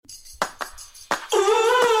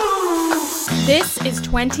This is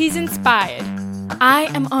Twenties Inspired. I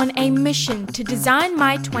am on a mission to design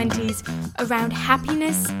my 20s around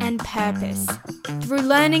happiness and purpose through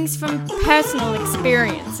learnings from personal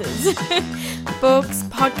experiences. Books,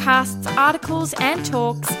 podcasts, articles, and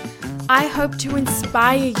talks. I hope to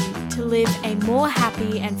inspire you to live a more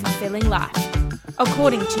happy and fulfilling life,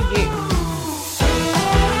 according to you.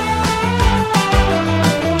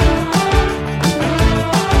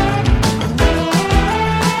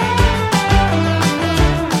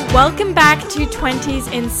 Welcome back to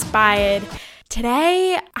 20s Inspired.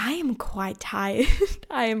 Today, I am quite tired.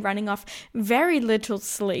 I am running off very little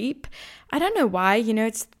sleep. I don't know why,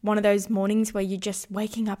 it's one of those mornings where you're just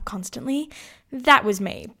waking up constantly. That was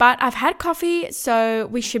me. But I've had coffee, so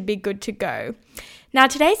we should be good to go. Now,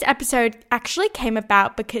 today's episode actually came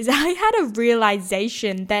about because I had a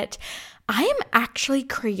realization that I am actually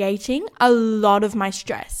creating a lot of my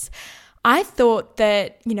stress. I thought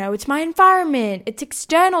that, it's my environment, it's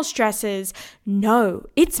external stresses. No,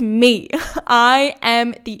 it's me. I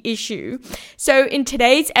am the issue. So in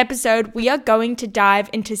today's episode, we are going to dive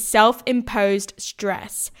into self-imposed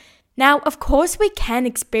stress. Now, of course, we can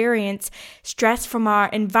experience stress from our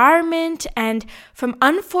environment and from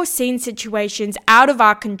unforeseen situations out of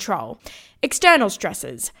our control, external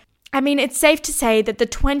stresses. It's safe to say that the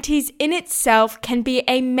 20s in itself can be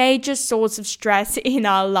a major source of stress in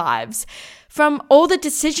our lives. From all the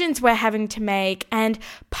decisions we're having to make and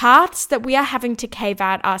paths that we are having to cave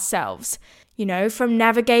out ourselves. From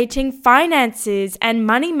navigating finances and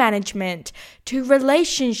money management to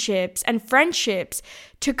relationships and friendships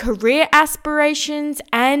to career aspirations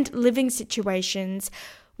and living situations.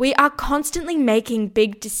 We are constantly making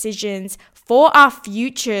big decisions for our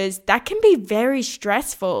futures that can be very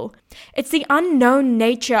stressful. It's the unknown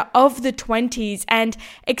nature of the 20s and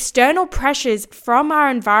external pressures from our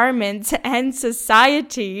environments and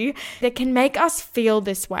society that can make us feel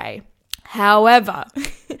this way. However,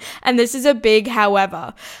 and this is a big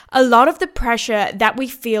however, a lot of the pressure that we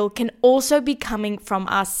feel can also be coming from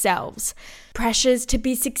ourselves. Pressures to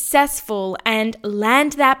be successful and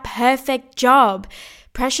land that perfect job.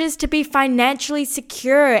 Pressures to be financially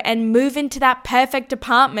secure and move into that perfect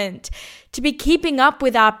apartment, to be keeping up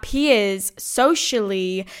with our peers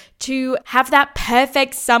socially, to have that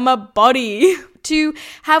perfect summer body, to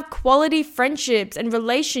have quality friendships and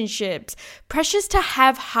relationships, pressures to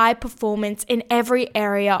have high performance in every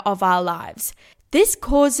area of our lives. This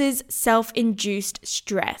causes self-induced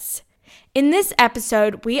stress. In this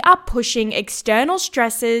episode, we are pushing external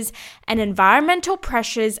stresses and environmental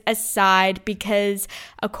pressures aside because,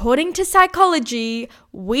 according to psychology,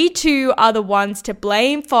 we too are the ones to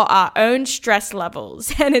blame for our own stress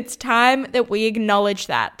levels, and it's time that we acknowledge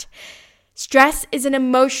that. Stress is an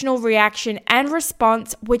emotional reaction and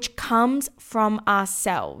response which comes from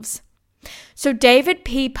ourselves. So David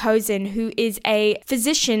P. Posen, who is a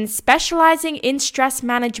physician specializing in stress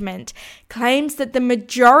management, claims that the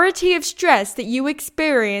majority of stress that you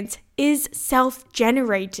experience is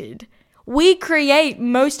self-generated. We create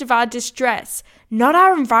most of our distress, not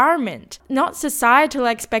our environment, not societal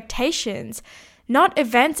expectations, not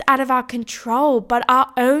events out of our control, but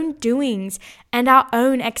our own doings and our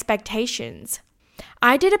own expectations.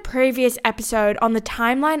 I did a previous episode on the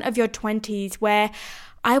timeline of your 20s where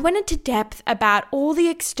I went into depth about all the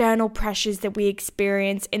external pressures that we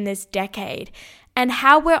experience in this decade and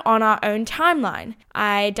how we're on our own timeline.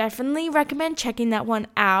 I definitely recommend checking that one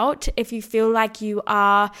out if you feel like you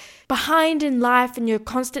are behind in life and you're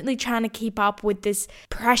constantly trying to keep up with this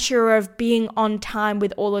pressure of being on time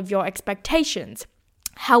with all of your expectations.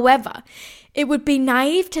 However, it would be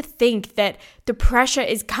naive to think that the pressure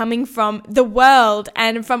is coming from the world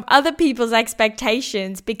and from other people's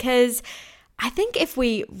expectations because I think if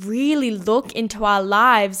we really look into our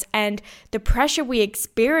lives and the pressure we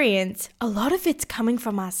experience, a lot of it's coming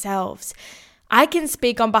from ourselves. I can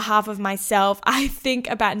speak on behalf of myself. I think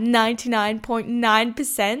about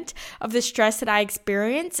 99.9% of the stress that I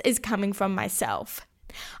experience is coming from myself.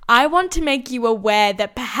 I want to make you aware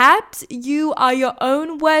that perhaps you are your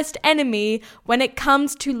own worst enemy when it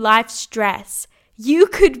comes to life stress. You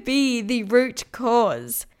could be the root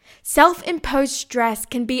cause. Self-imposed stress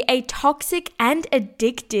can be a toxic and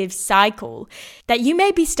addictive cycle that you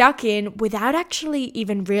may be stuck in without actually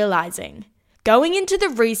even realizing. Going into the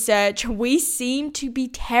research, we seem to be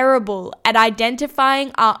terrible at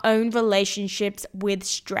identifying our own relationships with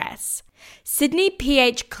stress. Sydney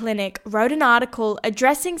PH Clinic wrote an article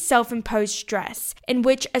addressing self-imposed stress, in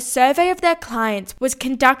which a survey of their clients was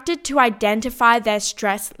conducted to identify their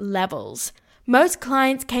stress levels. Most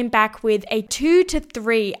clients came back with a 2 to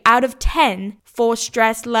 3 out of 10 for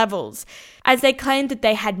stress levels, as they claimed that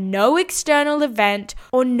they had no external event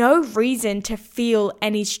or no reason to feel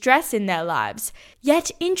any stress in their lives.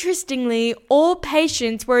 Yet, interestingly, all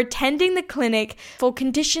patients were attending the clinic for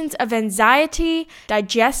conditions of anxiety,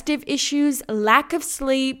 digestive issues, lack of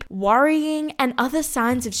sleep, worrying, and other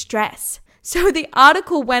signs of stress. So the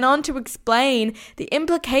article went on to explain the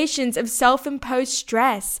implications of self-imposed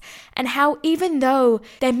stress and how even though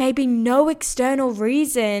there may be no external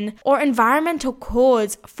reason or environmental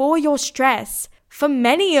cause for your stress, for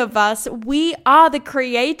many of us, we are the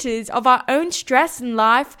creators of our own stress in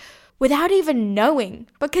life without even knowing,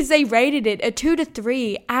 because they rated it a 2 to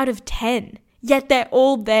 3 out of 10. Yet they're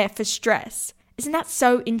all there for stress. Isn't that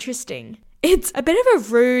so interesting? It's a bit of a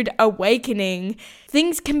rude awakening.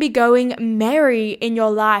 Things can be going merry in your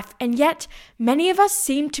life, and yet many of us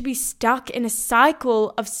seem to be stuck in a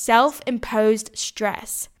cycle of self-imposed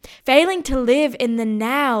stress, failing to live in the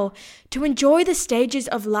now, to enjoy the stages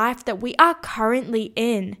of life that we are currently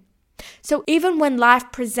in. So even when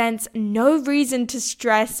life presents no reason to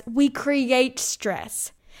stress, we create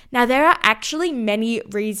stress. Now, there are actually many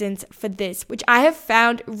reasons for this, which I have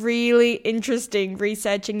found really interesting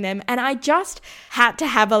researching them, and I just had to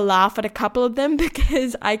have a laugh at a couple of them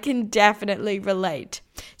because I can definitely relate.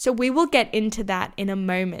 So we will get into that in a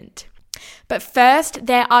moment. But first,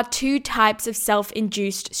 there are 2 types of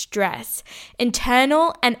self-induced stress: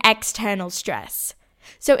 internal and external stress.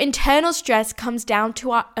 So internal stress comes down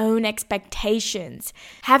to our own expectations,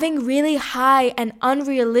 having really high and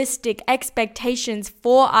unrealistic expectations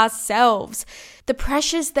for ourselves, the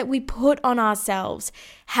pressures that we put on ourselves,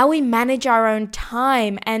 how we manage our own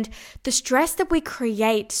time, and the stress that we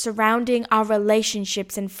create surrounding our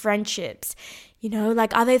relationships and friendships. You know,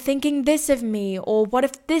 like, are they thinking this of me? Or what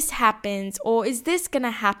if this happens? Or is this going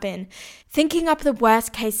to happen? Thinking up the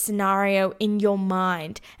worst case scenario in your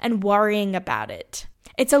mind and worrying about it.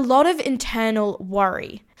 It's a lot of internal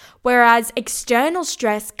worry, whereas external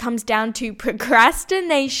stress comes down to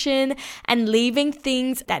procrastination and leaving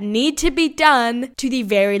things that need to be done to the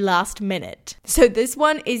very last minute. So this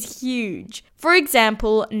one is huge. For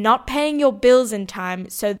example, not paying your bills in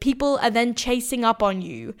time, so people are then chasing up on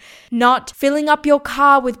you. Not filling up your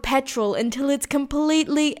car with petrol until it's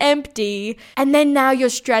completely empty, and then now you're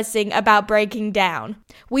stressing about breaking down.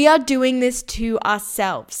 We are doing this to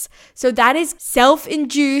ourselves. So that is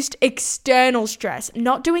self-induced external stress,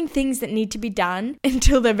 not doing things that need to be done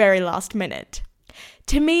until the very last minute.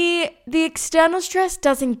 To me, the external stress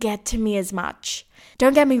doesn't get to me as much.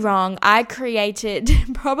 Don't get me wrong, I create it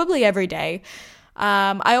probably every day.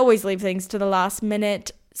 I always leave things to the last minute,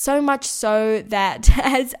 so much so that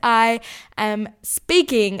as I am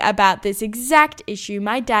speaking about this exact issue,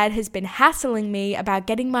 my dad has been hassling me about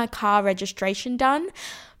getting my car registration done.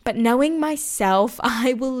 But knowing myself,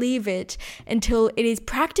 I will leave it until it is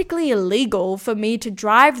practically illegal for me to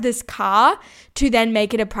drive this car to then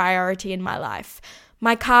make it a priority in my life.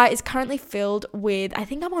 My car is currently filled with, I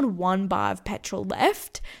think I'm on 1 bar of petrol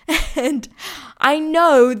left, and I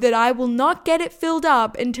know that I will not get it filled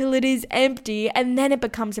up until it is empty, and then it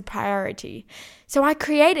becomes a priority. So I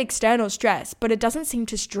create external stress, but it doesn't seem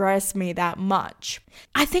to stress me that much.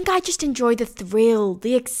 I think I just enjoy the thrill,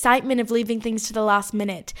 the excitement of leaving things to the last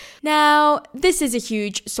minute. Now, this is a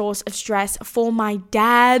huge source of stress for my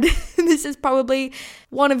dad. This is probably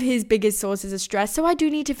one of his biggest sources of stress, so I do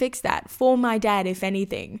need to fix that for my dad, if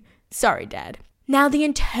anything. Sorry, Dad. Now, the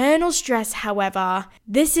internal stress, however,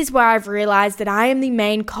 this is where I've realized that I am the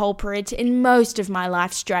main culprit in most of my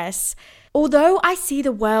life stress. Although I see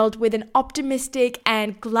the world with an optimistic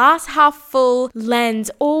and glass half full lens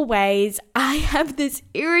always, I have this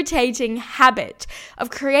irritating habit of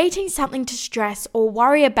creating something to stress or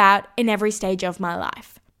worry about in every stage of my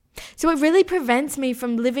life. So it really prevents me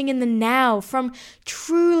from living in the now, from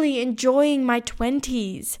truly enjoying my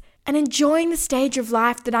 20s and enjoying the stage of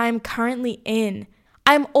life that I am currently in.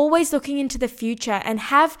 I am always looking into the future and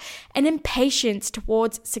have an impatience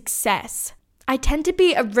towards success. I tend to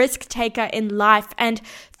be a risk taker in life and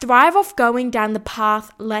thrive off going down the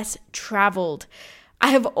path less traveled. I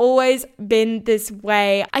have always been this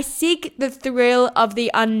way. I seek the thrill of the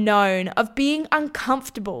unknown, of being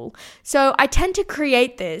uncomfortable. So I tend to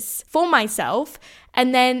create this for myself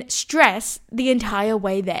and then stress the entire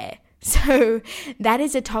way there. So that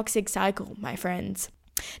is a toxic cycle, my friends.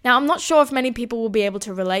 Now, I'm not sure if many people will be able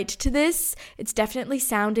to relate to this. It's definitely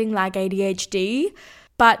sounding like ADHD.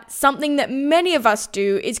 But something that many of us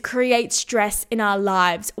do is create stress in our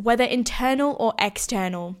lives, whether internal or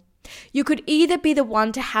external. You could either be the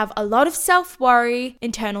one to have a lot of self-worry,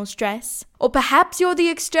 internal stress, or perhaps you're the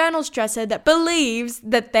external stressor that believes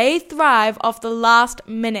that they thrive off the last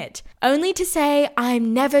minute, only to say,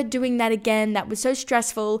 I'm never doing that again, that was so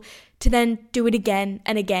stressful, to then do it again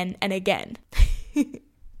and again and again.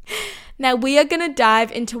 Now, we are going to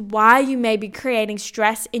dive into why you may be creating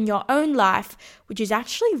stress in your own life, which is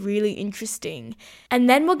actually really interesting. And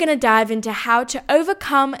then we're going to dive into how to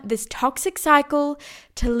overcome this toxic cycle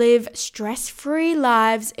to live stress-free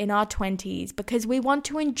lives in our 20s, because we want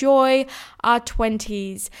to enjoy our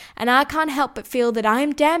 20s. And I can't help but feel that I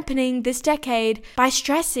am dampening this decade by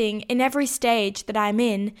stressing in every stage that I'm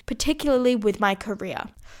in, particularly with my career.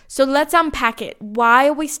 So let's unpack it. Why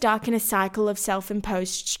are we stuck in a cycle of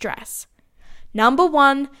self-imposed stress? Number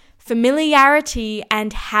 1, familiarity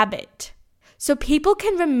and habit. So people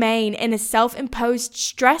can remain in a self-imposed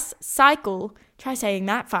stress cycle, try saying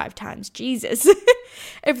that 5 times, Jesus,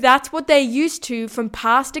 if that's what they're used to from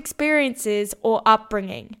past experiences or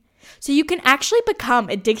upbringing. So you can actually become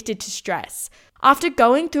addicted to stress. After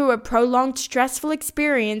going through a prolonged stressful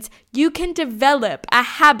experience, you can develop a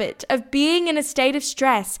habit of being in a state of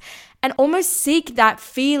stress and almost seek that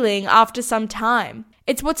feeling after some time.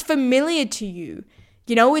 It's what's familiar to you.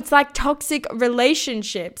 You know, it's like toxic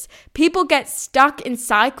relationships. People get stuck in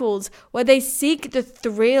cycles where they seek the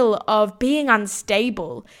thrill of being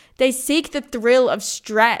unstable. They seek the thrill of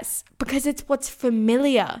stress because it's what's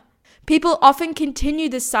familiar. People often continue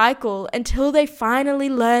the cycle until they finally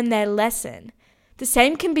learn their lesson. The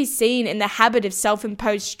same can be seen in the habit of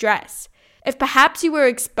self-imposed stress. If perhaps you were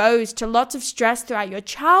exposed to lots of stress throughout your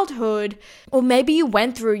childhood, or maybe you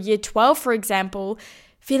went through year 12, for example,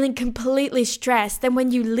 feeling completely stressed, then when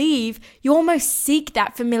you leave, you almost seek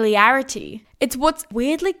that familiarity. It's what's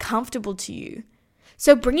weirdly comfortable to you.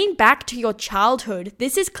 So bringing back to your childhood,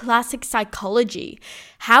 this is classic psychology.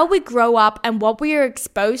 How we grow up and what we are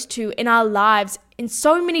exposed to in our lives in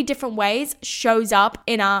so many different ways shows up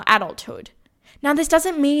in our adulthood. Now, this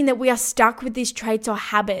doesn't mean that we are stuck with these traits or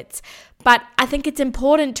habits, but I think it's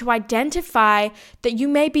important to identify that you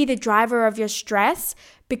may be the driver of your stress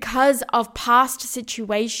because of past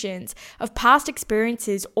situations, of past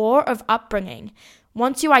experiences, or of upbringing.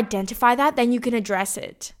 Once you identify that, then you can address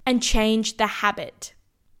it and change the habit.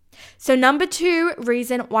 So number 2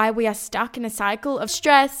 reason why we are stuck in a cycle of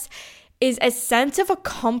stress is a sense of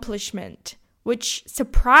accomplishment, which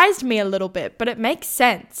surprised me a little bit, but it makes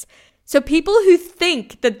sense. So people who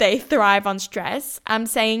think that they thrive on stress, I'm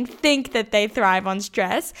saying think that they thrive on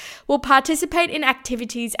stress, will participate in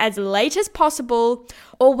activities as late as possible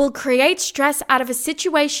or will create stress out of a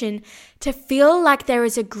situation to feel like there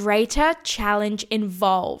is a greater challenge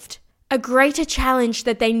involved, a greater challenge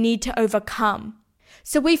that they need to overcome.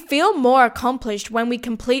 So we feel more accomplished when we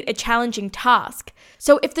complete a challenging task.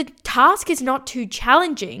 So if the task is not too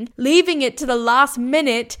challenging, leaving it to the last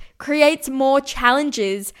minute creates more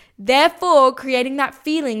challenges, therefore creating that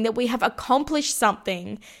feeling that we have accomplished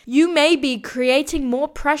something. You may be creating more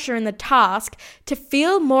pressure in the task to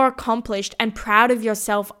feel more accomplished and proud of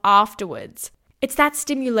yourself afterwards. It's that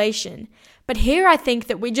stimulation. But here I think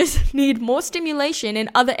that we just need more stimulation in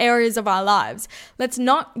other areas of our lives. Let's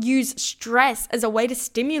not use stress as a way to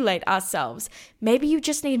stimulate ourselves. Maybe you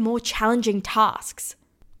just need more challenging tasks.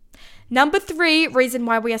 Number 3 reason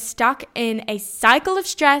why we are stuck in a cycle of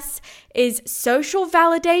stress is social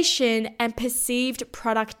validation and perceived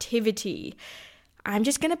productivity. I'm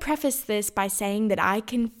just going to preface this by saying that I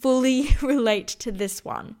can fully relate to this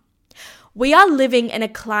one. We are living in a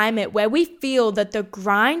climate where we feel that the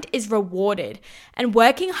grind is rewarded and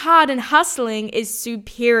working hard and hustling is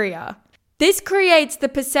superior. This creates the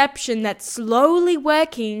perception that slowly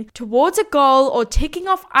working towards a goal or ticking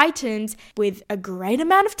off items with a great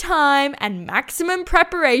amount of time and maximum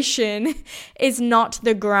preparation is not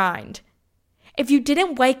the grind. If you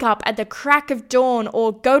didn't wake up at the crack of dawn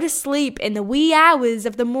or go to sleep in the wee hours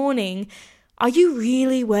of the morning, are you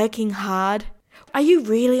really working hard? Are you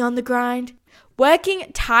really on the grind?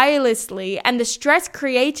 Working tirelessly and the stress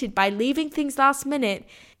created by leaving things last minute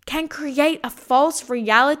can create a false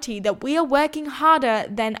reality that we are working harder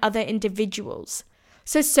than other individuals.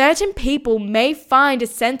 So certain people may find a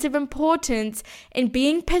sense of importance in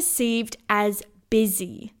being perceived as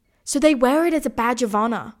busy. So they wear it as a badge of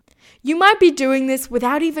honor. You might be doing this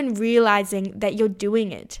without even realizing that you're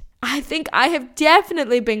doing it. I think I have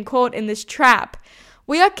definitely been caught in this trap.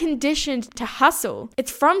 We are conditioned to hustle.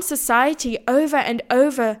 It's from society over and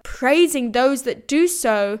over praising those that do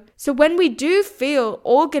so. So when we do feel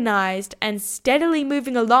organized and steadily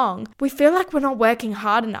moving along, we feel like we're not working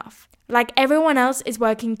hard enough. like everyone else is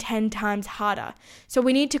working 10 times harder. So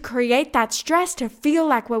we need to create that stress to feel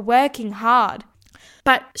like we're working hard.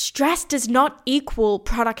 But stress does not equal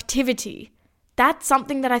productivity. That's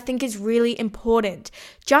something that I think is really important.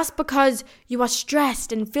 Just because you are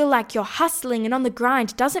stressed and feel like you're hustling and on the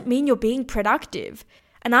grind doesn't mean you're being productive.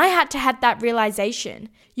 And I had to have that realization.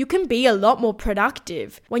 You can be a lot more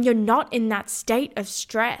productive when you're not in that state of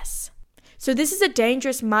stress. So this is a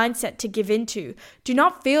dangerous mindset to give into. Do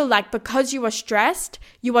not feel like because you are stressed,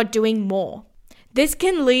 you are doing more. This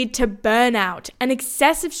can lead to burnout and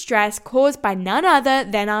excessive stress caused by none other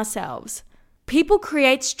than ourselves. People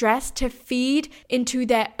create stress to feed into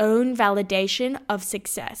their own validation of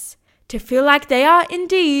success, to feel like they are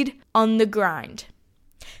indeed on the grind.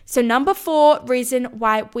 So number 4 reason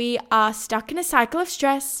why we are stuck in a cycle of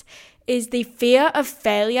stress is the fear of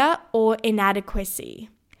failure or inadequacy.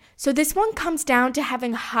 So this one comes down to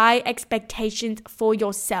having high expectations for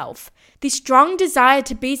yourself. The strong desire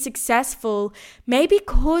to be successful may be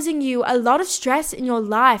causing you a lot of stress in your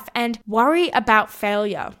life and worry about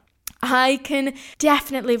failure. I can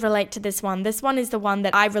definitely relate to this one. This one is the one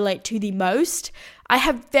that I relate to the most. I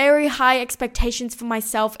have very high expectations for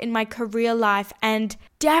myself in my career life and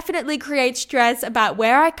definitely create stress about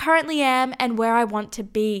where I currently am and where I want to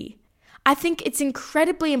be. I think it's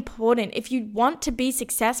incredibly important if you want to be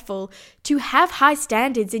successful to have high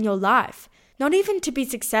standards in your life. Not even to be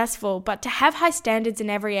successful, but to have high standards in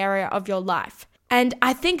every area of your life. And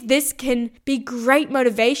I think this can be great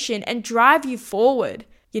motivation and drive you forward.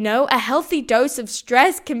 You know, a healthy dose of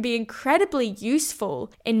stress can be incredibly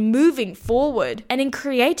useful in moving forward and in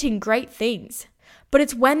creating great things. But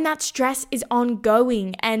it's when that stress is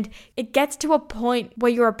ongoing and it gets to a point where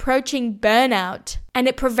you're approaching burnout and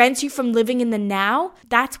it prevents you from living in the now,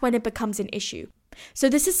 that's when it becomes an issue. So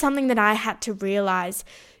this is something that I had to realize.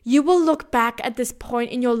 You will look back at this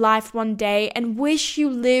point in your life one day and wish you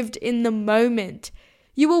lived in the moment.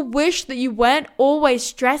 You will wish that you weren't always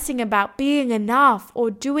stressing about being enough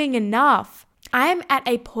or doing enough. I am at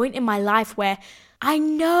a point in my life where I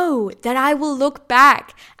know that I will look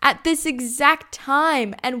back at this exact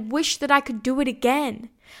time and wish that I could do it again.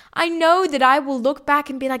 I know that I will look back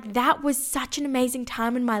and be like, that was such an amazing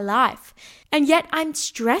time in my life. And yet I'm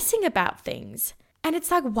stressing about things. And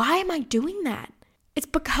it's like, why am I doing that? It's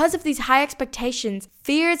because of these high expectations,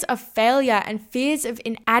 fears of failure, and fears of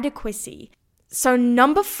inadequacy. So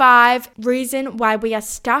number 5 reason why we are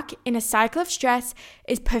stuck in a cycle of stress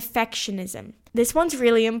is perfectionism. This one's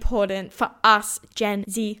really important for us Gen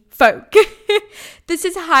Z folk. This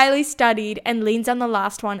is highly studied and leans on the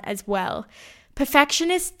last one as well.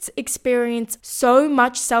 Perfectionists experience so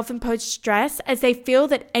much self-imposed stress as they feel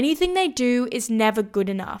that anything they do is never good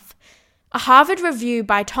enough. A Harvard review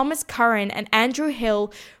by Thomas Curran and Andrew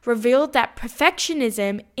Hill revealed that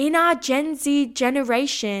perfectionism in our Gen Z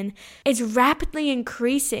generation is rapidly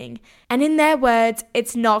increasing. And in their words,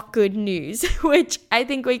 it's not good news, which I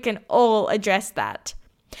think we can all address that.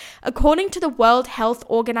 According to the World Health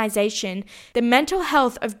Organization, the mental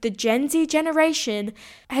health of the Gen Z generation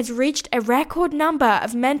has reached a record number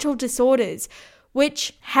of mental disorders,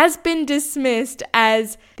 which has been dismissed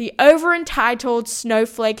as the over-entitled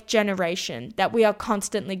snowflake generation that we are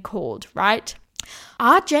constantly called, right?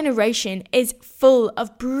 Our generation is full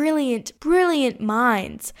of brilliant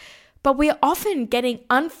minds, but we're often getting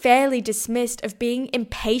unfairly dismissed of being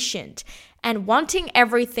impatient and wanting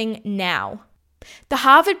everything now. The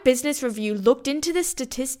Harvard Business Review looked into the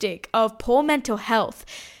statistic of poor mental health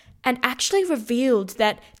and actually revealed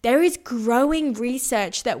that there is growing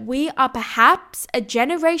research that we are perhaps a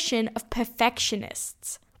generation of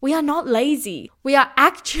perfectionists. We are not lazy. We are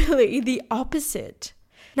actually the opposite.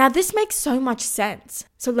 Now, this makes so much sense.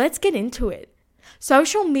 So let's get into it.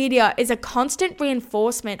 Social media is a constant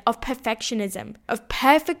reinforcement of perfectionism, of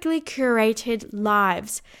perfectly curated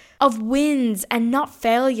lives, of wins and not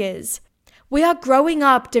failures. We are growing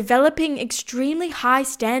up developing extremely high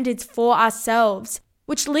standards for ourselves,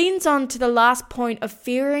 which leans on to the last point of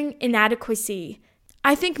fearing inadequacy.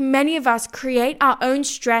 I think many of us create our own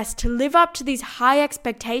stress to live up to these high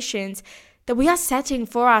expectations that we are setting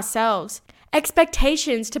for ourselves.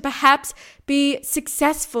 Expectations to perhaps be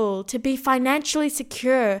successful, to be financially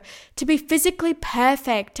secure, to be physically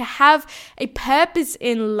perfect, to have a purpose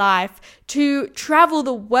in life, to travel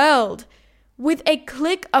the world. With a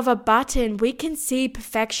click of a button, we can see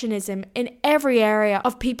perfectionism in every area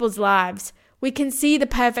of people's lives. We can see the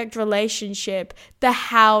perfect relationship, the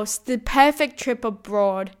house, the perfect trip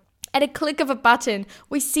abroad. At a click of a button,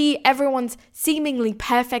 we see everyone's seemingly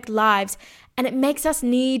perfect lives, and it makes us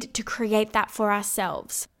need to create that for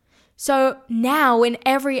ourselves. So now in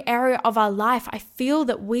every area of our life, I feel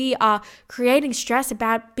that we are creating stress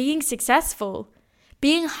about being successful,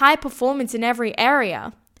 being high performance in every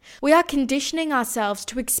area. We are conditioning ourselves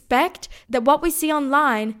to expect that what we see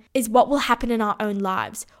online is what will happen in our own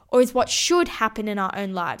lives, or is what should happen in our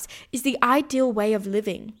own lives, is the ideal way of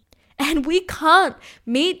living. And we can't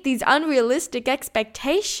meet these unrealistic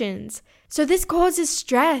expectations. So this causes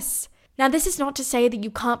stress. Now, this is not to say that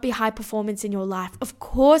you can't be high performance in your life. Of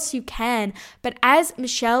course you can. But as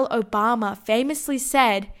Michelle Obama famously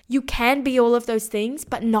said, you can be all of those things,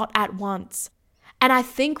 but not at once. And I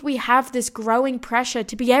think we have this growing pressure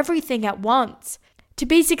to be everything at once, to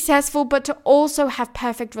be successful, but to also have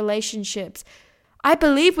perfect relationships. I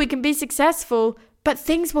believe we can be successful, but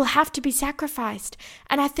things will have to be sacrificed.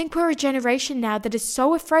 And I think we're a generation now that is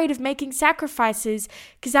so afraid of making sacrifices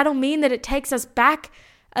because that'll mean that it takes us back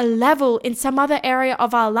a level in some other area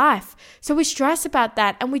of our life. So we stress about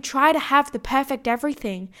that and we try to have the perfect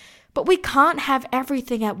everything, but we can't have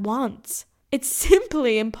everything at once. It's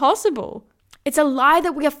simply impossible. It's a lie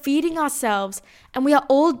that we are feeding ourselves and we are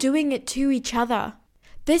all doing it to each other.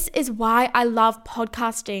 This is why I love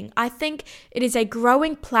podcasting. I think it is a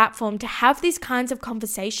growing platform to have these kinds of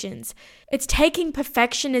conversations. It's taking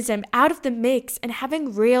perfectionism out of the mix and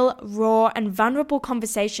having real, raw, and vulnerable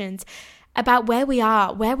conversations about where we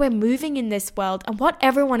are, where we're moving in this world, and what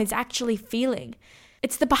everyone is actually feeling.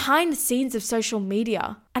 It's the behind the scenes of social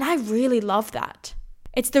media, and I really love that.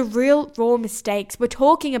 It's the real raw mistakes. We're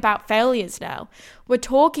talking about failures now. We're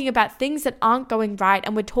talking about things that aren't going right,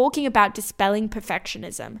 and we're talking about dispelling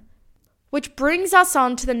perfectionism. Which brings us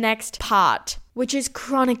on to the next part, which is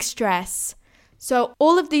chronic stress. So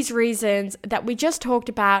all of these reasons that we just talked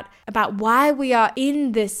about why we are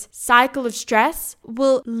in this cycle of stress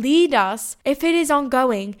will lead us, if it is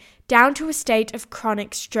ongoing, down to a state of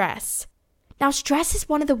chronic stress. Now, stress is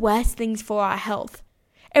one of the worst things for our health.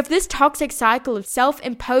 If this toxic cycle of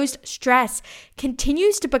self-imposed stress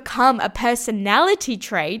continues to become a personality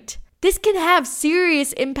trait, this can have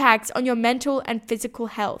serious impacts on your mental and physical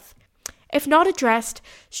health. If not addressed,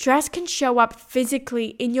 stress can show up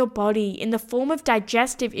physically in your body in the form of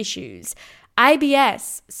digestive issues,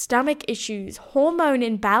 IBS, stomach issues, hormone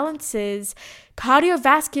imbalances,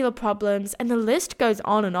 cardiovascular problems, and the list goes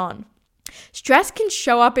on and on. Stress can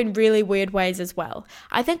show up in really weird ways as well.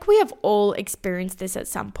 I think we have all experienced this at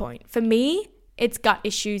some point. For me, it's gut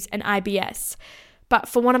issues and IBS. But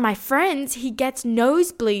for one of my friends, he gets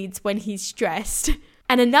nosebleeds when he's stressed.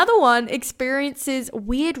 And another one experiences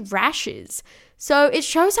weird rashes. So it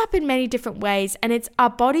shows up in many different ways, and it's our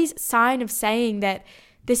body's sign of saying that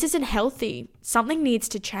this isn't healthy. Something needs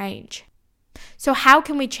to change. So how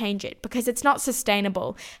can we change it? Because it's not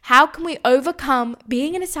sustainable. How can we overcome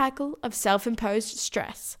being in a cycle of self-imposed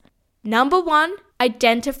stress? Number 1,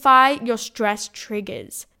 identify your stress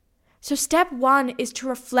triggers. So step 1 is to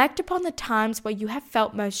reflect upon the times where you have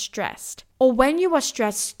felt most stressed. Or when you are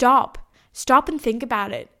stressed, stop. Stop and think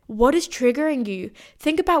about it. What is triggering you?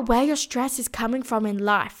 Think about where your stress is coming from in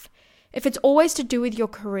life. If it's always to do with your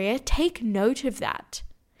career, take note of that.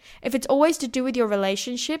 If it's always to do with your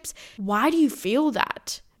relationships, why do you feel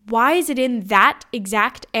that? Why is it in that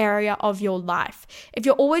exact area of your life? If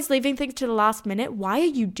you're always leaving things to the last minute, why are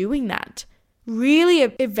you doing that? Really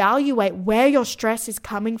evaluate where your stress is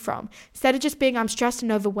coming from. Instead of just being, I'm stressed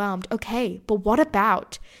and overwhelmed. Okay, but what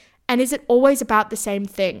about? And is it always about the same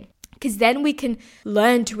thing? Because then we can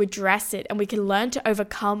learn to address it and we can learn to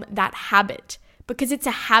overcome that habit because it's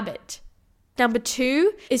a habit. Number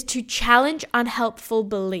 2 is to challenge unhelpful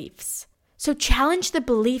beliefs. So challenge the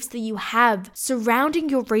beliefs that you have surrounding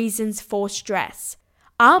your reasons for stress.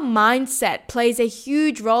 Our mindset plays a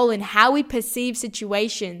huge role in how we perceive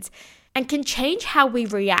situations and can change how we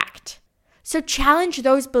react. So challenge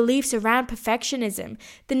those beliefs around perfectionism,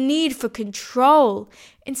 the need for control.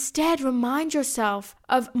 Instead, remind yourself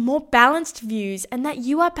of more balanced views and that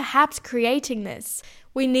you are perhaps creating this.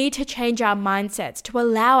 We need to change our mindsets to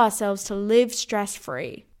allow ourselves to live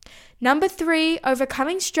stress-free. Number 3,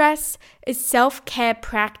 overcoming stress is self-care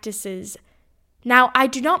practices. Now, I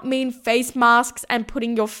do not mean face masks and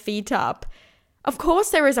putting your feet up. Of course,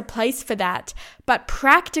 there is a place for that, but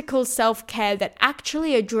practical self-care that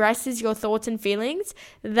actually addresses your thoughts and feelings,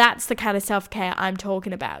 that's the kind of self-care I'm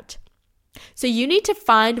talking about. So you need to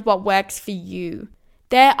find what works for you.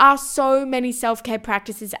 There are so many self-care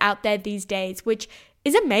practices out there these days, which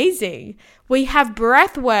is amazing. We have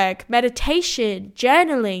breath work, meditation,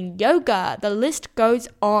 journaling, yoga, the list goes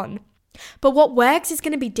on. But what works is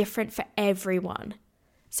going to be different for everyone.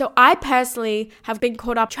 So I personally have been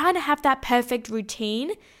caught up trying to have that perfect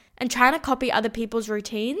routine and trying to copy other people's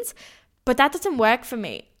routines, but that doesn't work for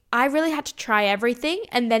me. I really had to try everything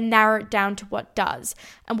and then narrow it down to what does.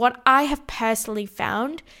 And what I have personally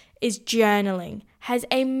found is journaling has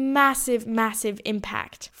a massive, massive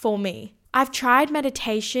impact for me. I've tried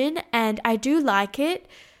meditation and I do like it,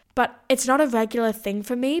 but it's not a regular thing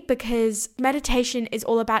for me because meditation is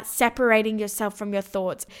all about separating yourself from your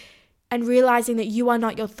thoughts and realizing that you are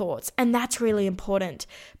not your thoughts. And that's really important.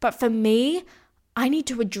 But for me, I need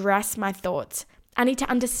to address my thoughts. I need to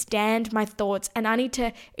understand my thoughts and I need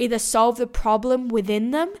to either solve the problem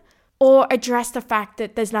within them or address the fact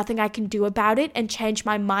that there's nothing I can do about it and change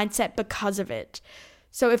my mindset because of it.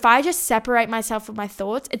 So if I just separate myself from my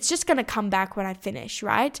thoughts, it's just going to come back when I finish,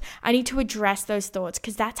 right? I need to address those thoughts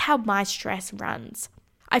because that's how my stress runs.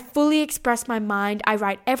 I fully express my mind. I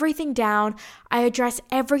write everything down. I address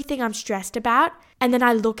everything I'm stressed about, and then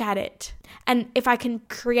I look at it. And if I can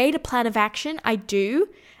create a plan of action, I do,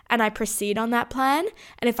 and I proceed on that plan.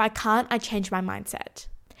 And if I can't, I change my mindset.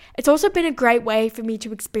 It's also been a great way for me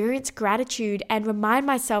to experience gratitude and remind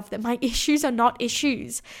myself that my issues are not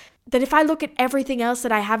issues. That if I look at everything else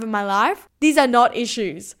that I have in my life, these are not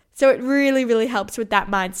issues. So it really, really helps with that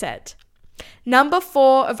mindset. Number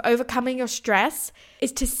 4 of overcoming your stress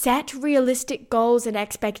is to set realistic goals and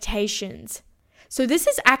expectations. So this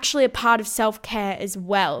is actually a part of self-care as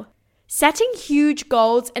well. Setting huge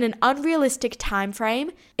goals in an unrealistic time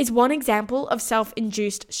frame is one example of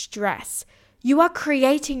self-induced stress. You are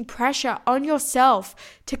creating pressure on yourself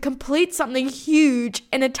to complete something huge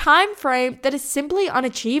in a time frame that is simply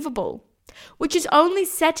unachievable, which is only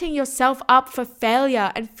setting yourself up for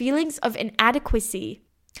failure and feelings of inadequacy.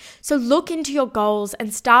 So look into your goals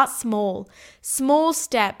and start small. Small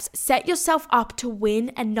steps. Set yourself up to win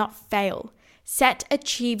and not fail. Set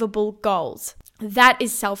achievable goals. That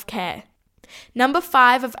is self-care. Number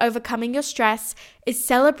 5 of overcoming your stress is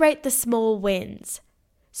celebrate the small wins.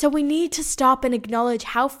 So we need to stop and acknowledge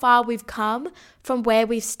how far we've come from where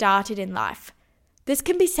we've started in life. This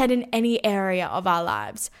can be said in any area of our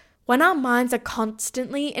lives. When our minds are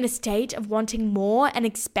constantly in a state of wanting more and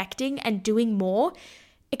expecting and doing more,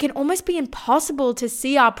 it can almost be impossible to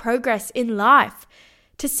see our progress in life,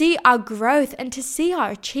 to see our growth and to see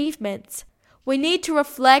our achievements. We need to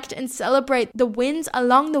reflect and celebrate the wins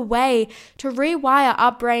along the way to rewire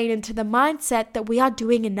our brain into the mindset that we are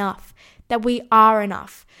doing enough, that we are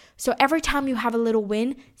enough. So every time you have a little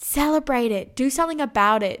win, celebrate it, do something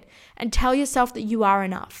about it, and tell yourself that you are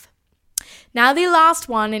enough. Now, the last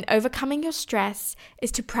one in overcoming your stress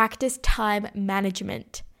is to practice time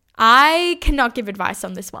management. I cannot give advice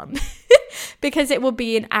on this one because it will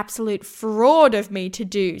be an absolute fraud of me to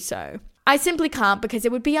do so. I simply can't because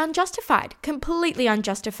it would be unjustified, completely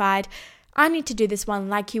unjustified. I need to do this one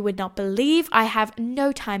like you would not believe. I have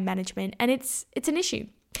no time management and it's an issue.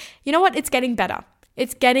 You know what? It's getting better.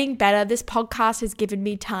 It's getting better. This podcast has given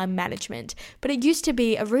me time management, but it used to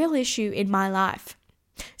be a real issue in my life.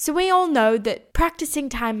 So we all know that practicing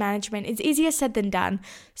time management is easier said than done.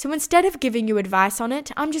 So instead of giving you advice on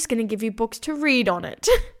it, I'm just going to give you books to read on it.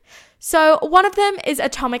 So one of them is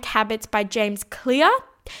Atomic Habits by James Clear.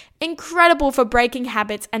 Incredible for breaking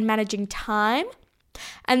habits and managing time.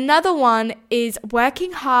 Another one is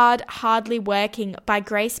Working Hard, Hardly Working by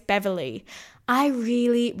Grace Beverly. I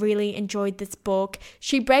really, really enjoyed this book.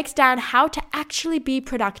 She breaks down how to actually be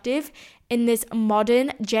productive in this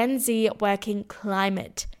modern Gen Z working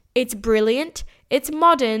climate. It's brilliant. It's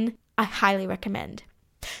modern. I highly recommend.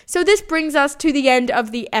 So this brings us to the end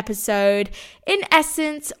of the episode. In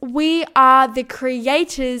essence, we are the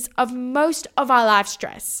creators of most of our life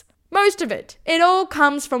stress. Most of it. It all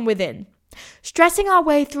comes from within. Stressing our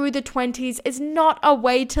way through the 20s is not a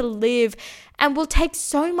way to live and will take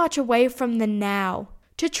so much away from the now.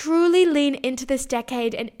 To truly lean into this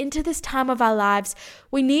decade and into this time of our lives,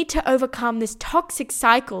 we need to overcome this toxic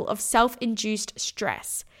cycle of self-induced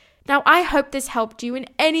stress. Now, I hope this helped you in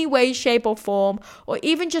any way, shape, or form, or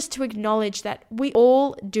even just to acknowledge that we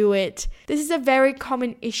all do it. This is a very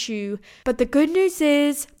common issue, but the good news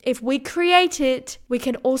is, if we create it, we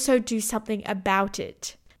can also do something about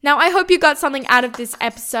it. Now, I hope you got something out of this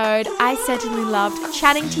episode. I certainly loved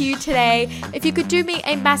chatting to you today. If you could do me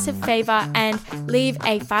a massive favor and leave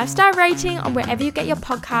a 5-star rating on wherever you get your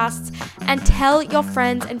podcasts and tell your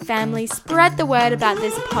friends and family, spread the word about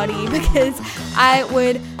this potty because I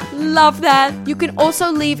would love that. You can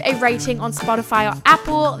also leave a rating on Spotify or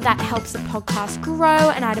Apple. That helps the podcast grow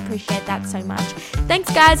and I'd appreciate that so much.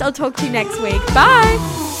 Thanks, guys. I'll talk to you next week.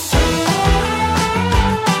 Bye.